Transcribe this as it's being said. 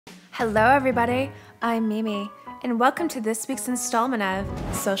Hello everybody, I'm Mimi, and welcome to this week's installment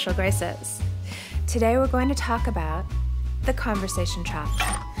of Social Graces. Today we're going to talk about the conversation trap.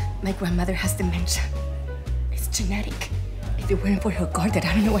 My grandmother has dementia. It's genetic. If it weren't for her garden,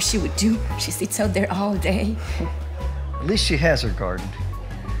 I don't know what she would do. She sits out there all day. At least she has her garden.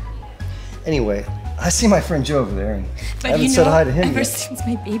 Anyway, I see my friend Joe over there, and I haven't said hi to him ever yet. since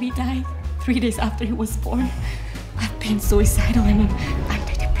my baby died, 3 days after he was born, I've been suicidal and on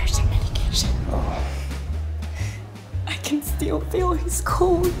antidepressant medication. Oh. I can still feel his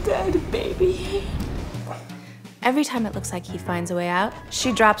cold, dead baby. Every time it looks like he finds a way out,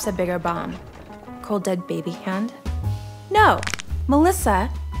 she drops a bigger bomb. Cold dead baby hand? No! Melissa,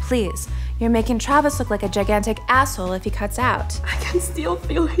 please. You're making Travis look like a gigantic asshole if he cuts out. I can still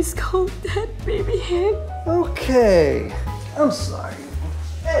feel his cold, dead baby hand. Okay, I'm sorry.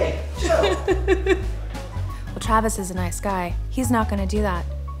 Hey, Joe! Well, Travis is a nice guy. He's not gonna do that.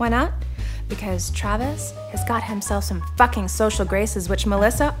 Why not? Because Travis has got himself some fucking social graces, which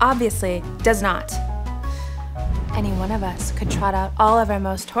Melissa obviously does not. Any one of us could trot out all of our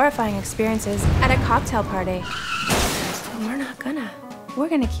most horrifying experiences at a cocktail party. But we're not gonna. We're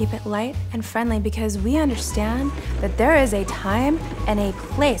gonna keep it light and friendly because we understand that there is a time and a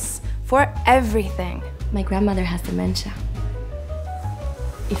place for everything. My grandmother has dementia.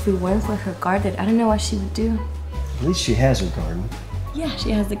 If it weren't for her garden, I don't know what she would do. At least she has her garden. Yeah,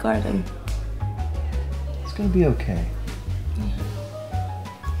 she has the garden. It's gonna be okay. Yeah.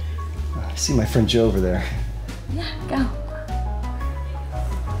 I see my friend Joe over there. Yeah, go.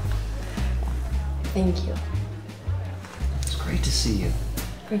 Thank you. It's great to see you.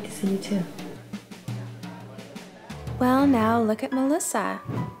 Great to see you too. Well, now look at Melissa.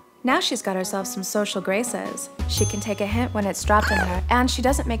 Now she's got herself some social graces. She can take a hint when it's dropped on her, and she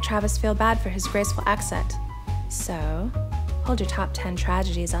doesn't make Travis feel bad for his graceful exit. So, hold your top 10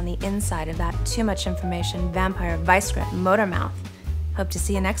 tragedies on the inside of that too much information vampire vice grip motor mouth. Hope to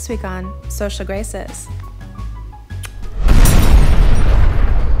see you next week on Social Graces.